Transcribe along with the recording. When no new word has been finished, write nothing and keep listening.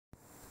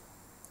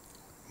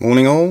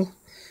Morning all.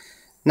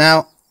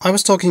 Now, I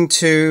was talking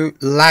to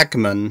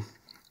Lagman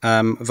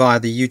via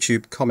the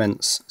YouTube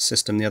comments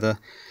system the other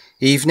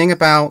evening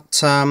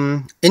about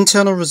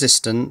internal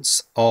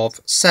resistance of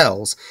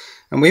cells,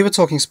 and we were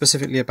talking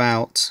specifically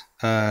about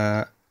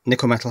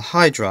nickel metal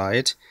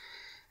hydride,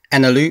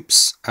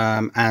 Eneloops,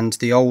 and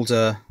the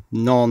older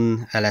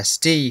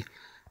non-LSD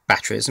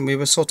batteries, and we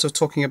were sort of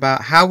talking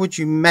about how would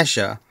you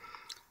measure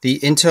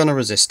the internal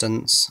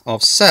resistance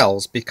of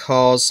cells,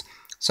 because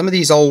some of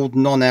these old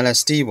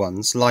non-LSD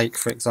ones, like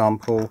for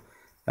example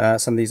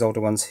some of these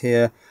older ones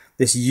here,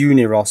 this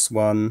Uniros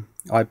one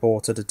I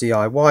bought at a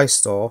DIY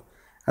store,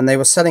 and they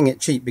were selling it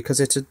cheap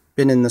because it had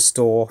been in the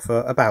store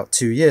for about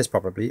 2 years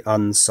probably,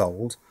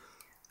 unsold.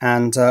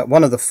 And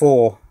one of the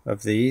 4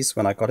 of these,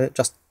 when I got it,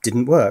 just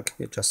didn't work.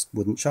 It just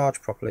wouldn't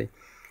charge properly.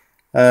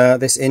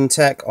 This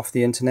Intech off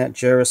the internet,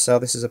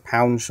 Duracell, this is a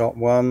pound shot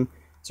one.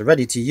 It's a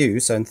ready to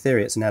use, so in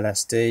theory it's an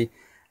LSD.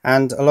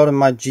 And a lot of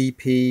my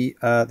GP,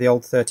 the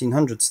old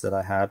 1300s that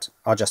I had,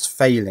 are just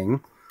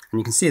failing. And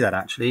you can see that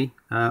actually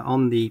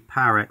on the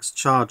PowerX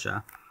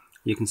charger.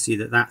 You can see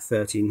that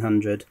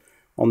 1300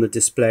 on the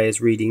display is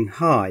reading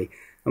high.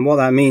 And what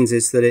that means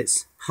is that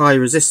it's high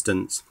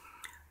resistance.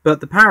 But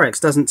the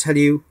PowerX doesn't tell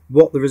you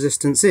what the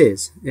resistance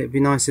is. It'd be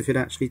nice if it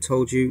actually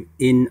told you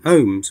in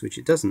ohms, which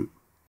it doesn't.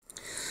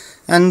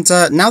 And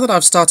now that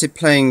I've started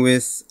playing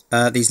with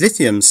these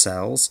lithium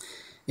cells,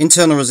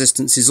 internal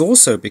resistance is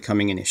also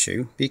becoming an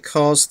issue,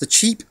 because the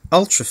cheap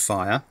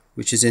ultrafire,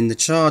 which is in the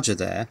charger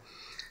there,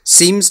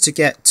 seems to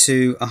get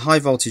to a high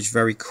voltage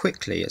very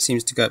quickly. It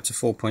seems to go up to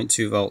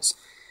 4.2 volts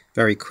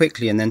very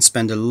quickly and then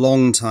spend a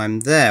long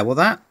time there. Well,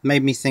 that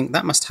made me think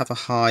that must have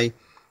a high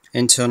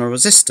internal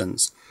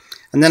resistance.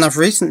 And then I've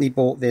recently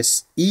bought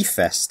this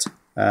eFest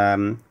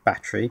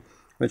battery,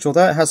 which,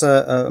 although it has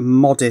a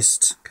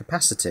modest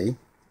capacity,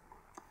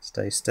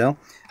 stay still,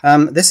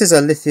 this is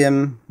a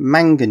lithium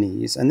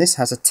manganese, and this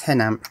has a 10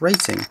 amp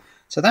rating.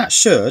 So that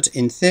should,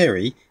 in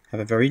theory, have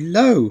a very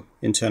low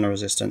internal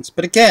resistance.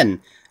 But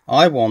again,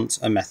 I want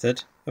a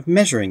method of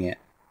measuring it.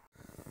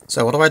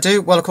 So what do I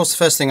do? Well, of course, the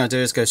first thing I do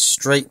is go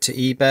straight to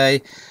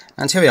eBay.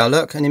 And here we are,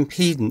 look, an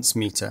impedance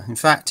meter. In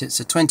fact, it's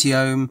a 20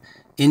 ohm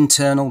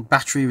internal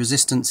battery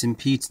resistance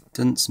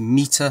impedance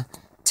meter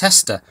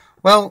tester.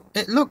 Well,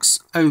 it looks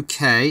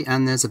okay,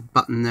 and there's a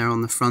button there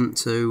on the front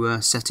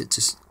to set it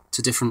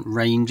to different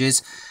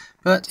ranges,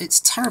 but it's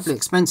terribly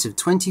expensive,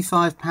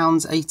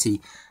 £25.80.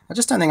 I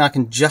just don't think I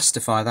can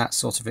justify that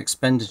sort of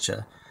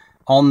expenditure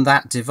on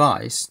that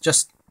device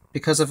just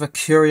because of a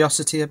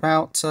curiosity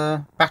about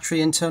battery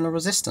internal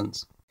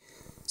resistance.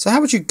 So how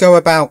would you go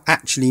about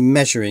actually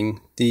measuring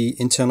the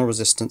internal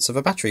resistance of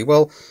a battery?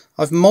 Well,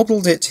 I've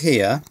modelled it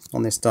here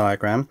on this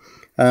diagram.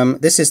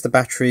 This is the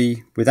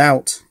battery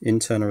without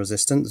internal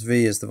resistance.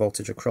 V is the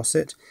voltage across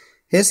it.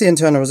 Here's the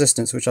internal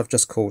resistance, which I've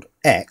just called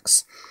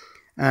X.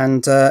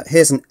 And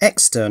here's an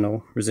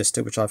external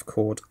resistor, which I've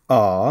called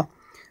R.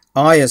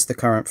 I is the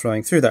current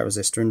flowing through that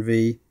resistor, and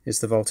V is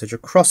the voltage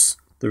across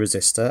the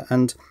resistor.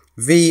 And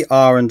V,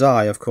 R, and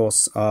I, of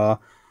course, are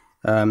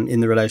in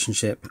the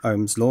relationship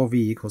Ohm's law.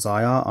 V equals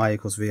IR, I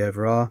equals V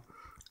over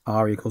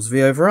R equals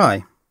V over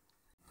I.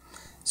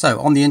 So,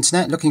 on the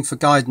internet, looking for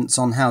guidance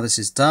on how this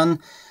is done,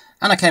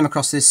 and I came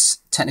across this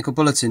technical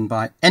bulletin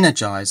by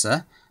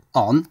Energizer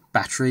on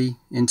battery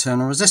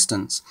internal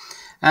resistance.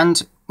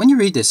 And when you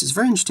read this, it's a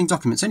very interesting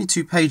document. It's only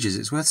 2 pages.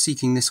 It's worth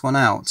seeking this one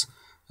out.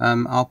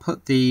 I'll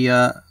put the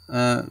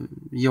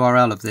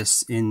URL of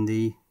this in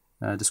the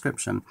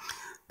description.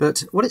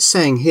 But what it's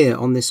saying here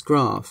on this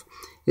graph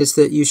is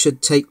that you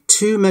should take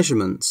 2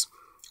 measurements.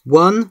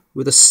 One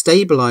with a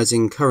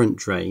stabilizing current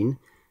drain.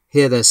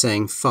 Here they're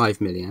saying 5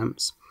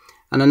 milliamps.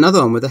 And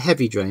another one with a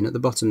heavy drain. At the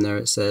bottom there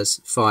it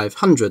says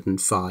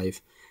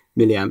 505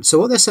 milliamps. So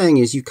what they're saying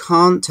is you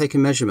can't take a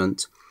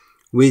measurement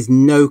with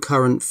no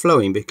current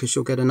flowing, because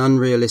you'll get an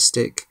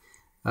unrealistic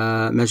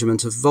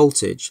measurement of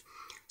voltage.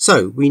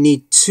 So we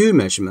need 2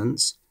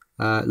 measurements,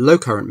 low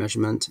current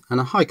measurement and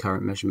a high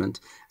current measurement,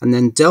 and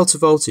then delta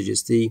voltage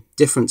is the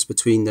difference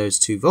between those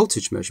 2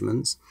 voltage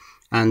measurements,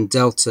 and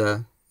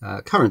delta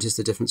current is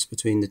the difference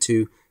between the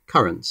 2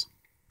 currents.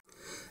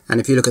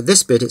 And if you look at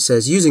this bit, it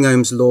says using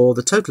Ohm's law,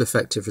 the total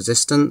effective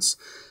resistance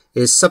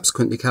is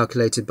subsequently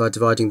calculated by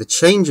dividing the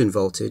change in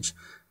voltage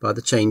by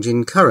the change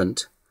in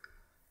current.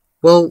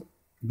 Well,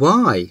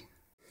 why?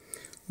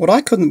 What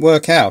I couldn't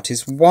work out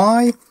is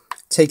why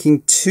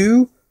taking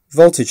 2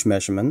 voltage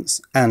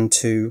measurements and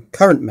 2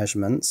 current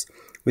measurements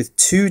with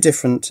 2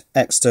 different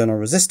external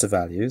resistor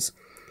values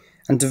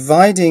and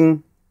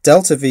dividing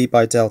delta V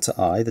by delta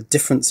I, the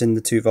difference in the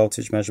 2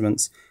 voltage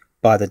measurements,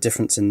 by the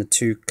difference in the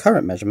 2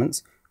 current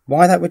measurements,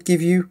 why that would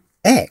give you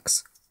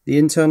X, the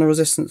internal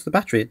resistance of the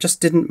battery. It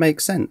just didn't make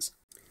sense.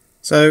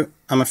 So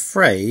I'm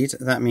afraid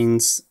that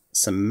means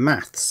some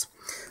maths.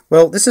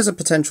 Well, this is a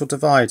potential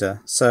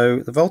divider, so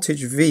the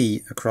voltage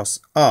V across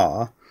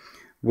R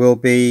will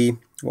be,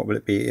 what will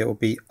it be? It will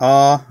be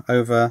R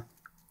over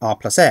R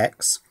plus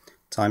X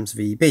times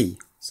VB.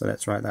 So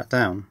let's write that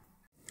down.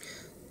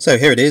 So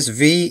here it is,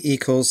 V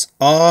equals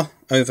R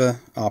over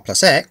R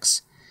plus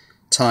X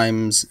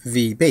times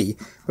VB,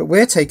 but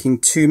we're taking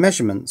two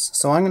measurements,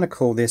 so I'm going to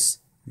call this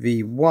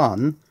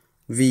V1.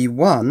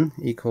 V1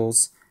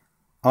 equals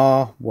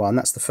R1,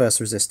 that's the first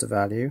resistor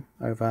value,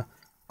 over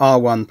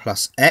R1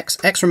 plus X.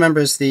 X, remember,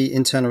 is the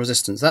internal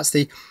resistance. That's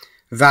the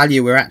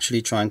value we're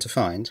actually trying to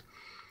find,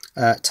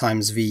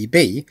 times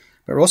VB.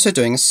 But we're also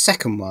doing a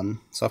second one,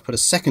 so I've put a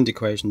second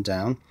equation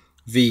down.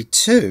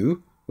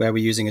 V2, where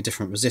we're using a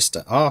different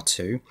resistor,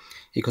 R2,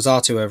 equals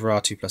R2 over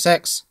R2 plus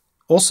X,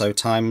 also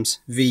times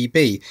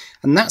VB.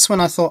 And that's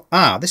when I thought,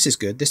 this is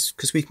good,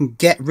 because we can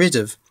get rid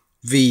of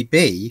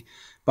VB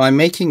by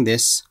making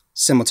this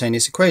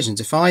simultaneous equations.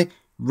 If I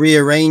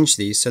rearrange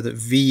these so that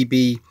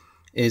VB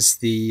is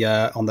the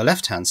on the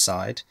left hand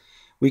side,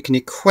 we can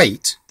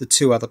equate the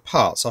two other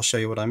parts. I'll show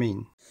you what I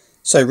mean.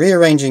 So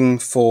rearranging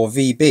for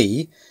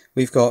VB,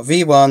 we've got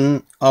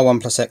V1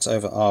 R1 plus X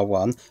over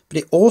R1, but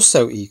it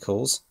also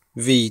equals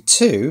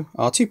V2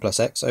 R2 plus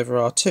X over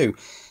R2.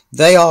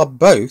 They are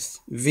both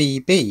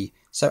VB.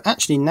 So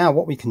actually now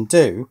what we can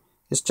do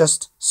is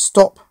just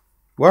stop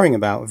worrying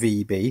about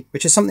VB,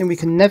 which is something we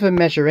can never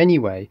measure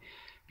anyway,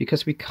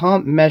 because we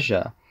can't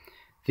measure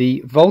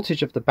the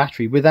voltage of the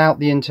battery without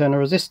the internal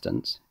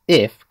resistance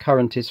if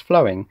current is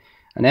flowing.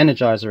 And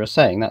Energizer are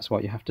saying that's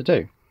what you have to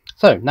do.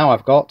 So now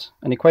I've got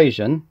an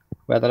equation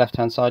where the left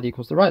hand side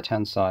equals the right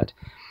hand side.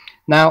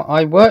 Now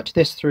I worked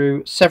this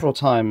through several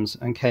times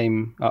and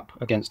came up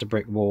against a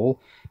brick wall,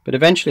 but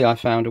eventually I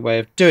found a way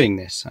of doing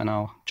this, and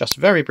I'll just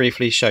very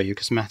briefly show you,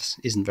 because maths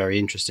isn't very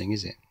interesting,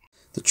 is it?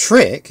 The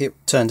trick, it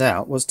turned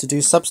out, was to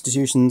do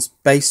substitutions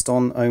based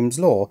on Ohm's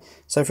law.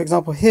 So for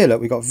example here,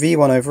 look, we've got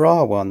V1 over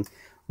R1.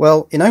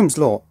 Well, in Ohm's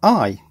law,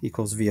 I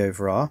equals V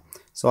over R,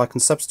 so I can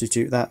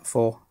substitute that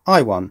for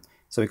I1.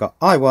 So we've got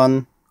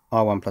I1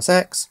 R1 plus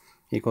X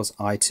equals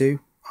I2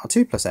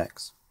 R2 plus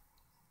X.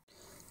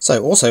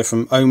 So also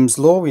from Ohm's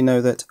law, we know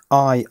that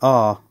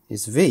IR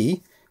is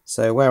V.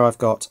 So where I've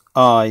got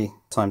I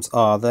times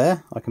R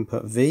there, I can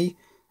put V,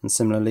 and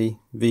similarly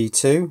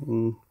V2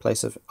 in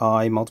place of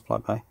I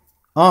multiplied by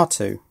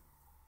R2.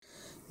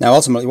 Now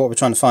ultimately what we're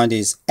trying to find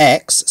is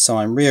X, so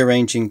I'm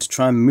rearranging to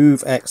try and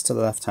move X to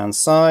the left hand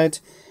side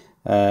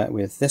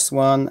with this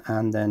one,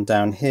 and then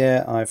down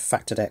here I've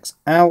factored X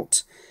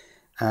out,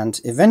 and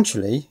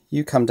eventually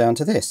you come down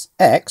to this.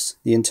 X,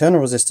 the internal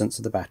resistance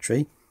of the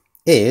battery,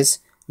 is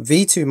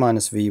V2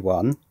 minus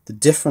V1, the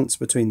difference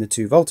between the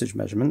two voltage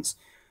measurements,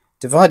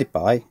 divided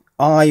by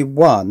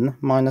I1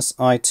 minus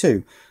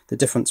I2, the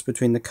difference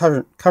between the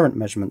current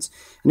measurements.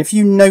 And if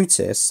you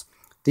notice,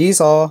 these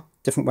are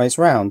different ways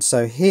round.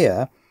 So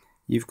here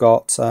you've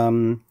got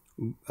 2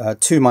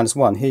 minus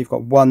 1, here you've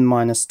got 1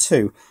 minus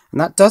 2.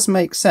 And that does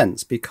make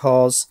sense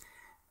because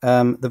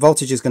the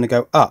voltage is going to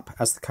go up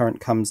as the current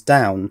comes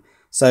down.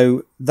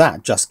 So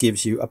that just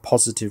gives you a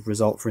positive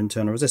result for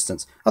internal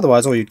resistance.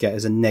 Otherwise, all you'd get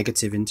is a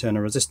negative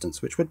internal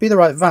resistance, which would be the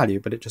right value,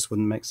 but it just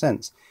wouldn't make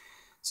sense.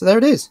 So there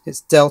it is.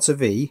 It's delta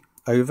V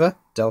over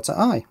delta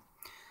I.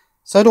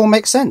 So it all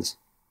makes sense.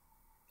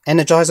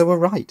 Energizer were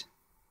right.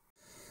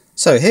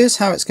 So here's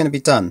how it's going to be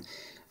done.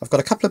 I've got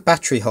a couple of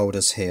battery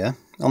holders here.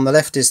 On the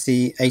left is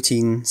the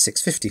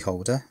 18650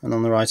 holder, and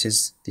on the right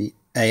is the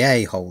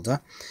AA holder.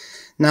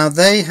 Now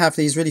they have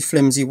these really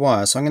flimsy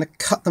wires, so I'm going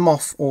to cut them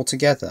off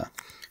altogether.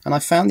 And I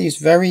found these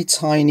very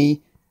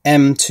tiny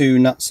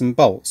M2 nuts and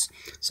bolts.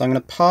 So I'm going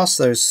to pass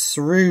those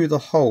through the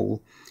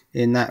hole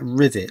in that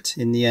rivet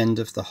in the end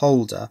of the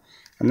holder,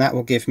 and that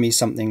will give me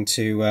something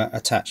to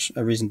attach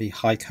a reasonably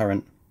high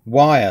current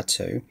wire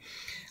to.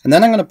 And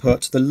then I'm going to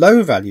put the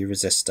low value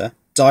resistor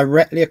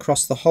directly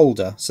across the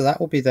holder, so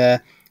that will be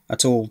there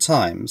at all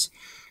times.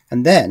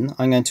 And then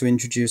I'm going to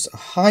introduce a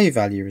high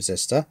value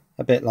resistor,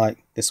 a bit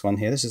like this one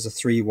here. This is a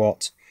 3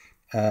 watt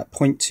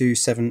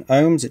 0.27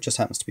 ohms. It just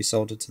happens to be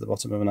soldered to the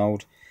bottom of an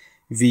old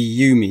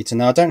VU meter.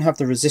 Now I don't have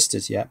the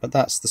resistors yet, but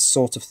that's the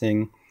sort of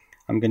thing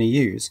I'm going to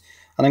use.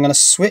 And I'm going to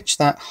switch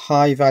that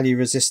high value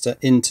resistor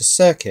into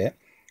circuit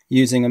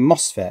using a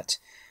MOSFET.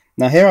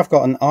 Now here I've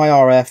got an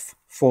IRF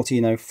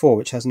 1404,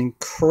 which has an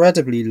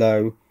incredibly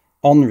low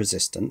on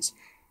resistance,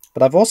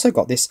 but I've also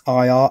got this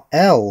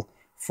IRL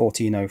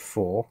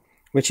 1404,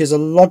 which is a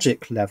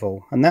logic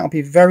level, and that will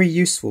be very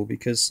useful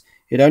because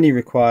it only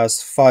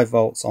requires 5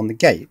 volts on the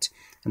gate,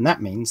 and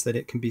that means that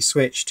it can be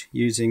switched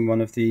using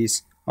one of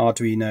these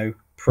Arduino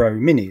Pro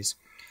Minis.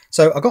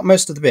 So I've got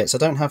most of the bits. I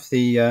don't have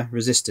the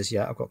resistors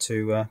yet. I've got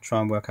to try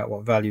and work out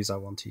what values I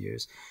want to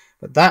use,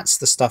 but that's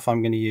the stuff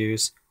I'm going to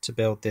use to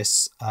build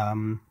this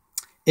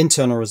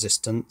internal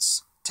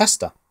resistance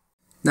tester.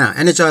 Now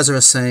Energizer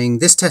are saying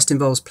this test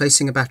involves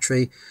placing a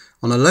battery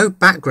on a low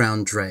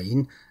background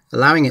drain,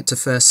 allowing it to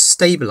first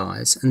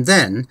stabilize and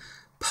then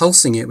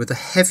pulsing it with a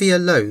heavier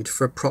load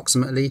for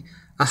approximately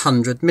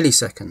 100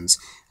 milliseconds.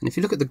 And if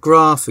you look at the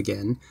graph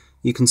again,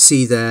 you can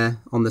see there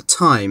on the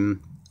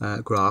time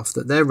graph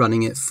that they're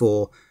running it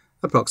for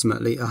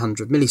approximately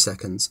 100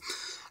 milliseconds.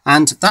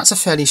 And that's a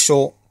fairly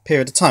short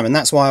period of time, and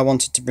that's why I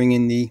wanted to bring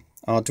in the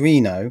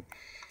Arduino.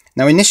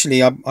 Now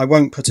initially I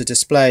won't put a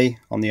display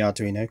on the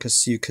Arduino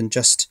because you can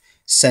just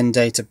send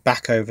data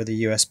back over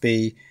the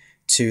USB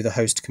to the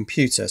host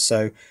computer.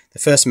 So the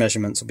first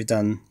measurements will be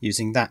done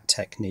using that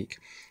technique.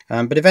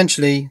 But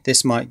eventually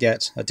this might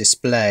get a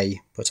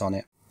display put on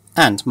it.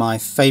 And my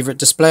favourite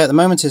display at the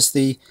moment is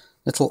the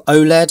little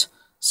OLED,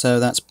 so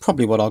that's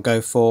probably what I'll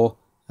go for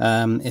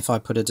if I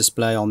put a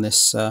display on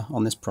this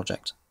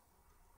project.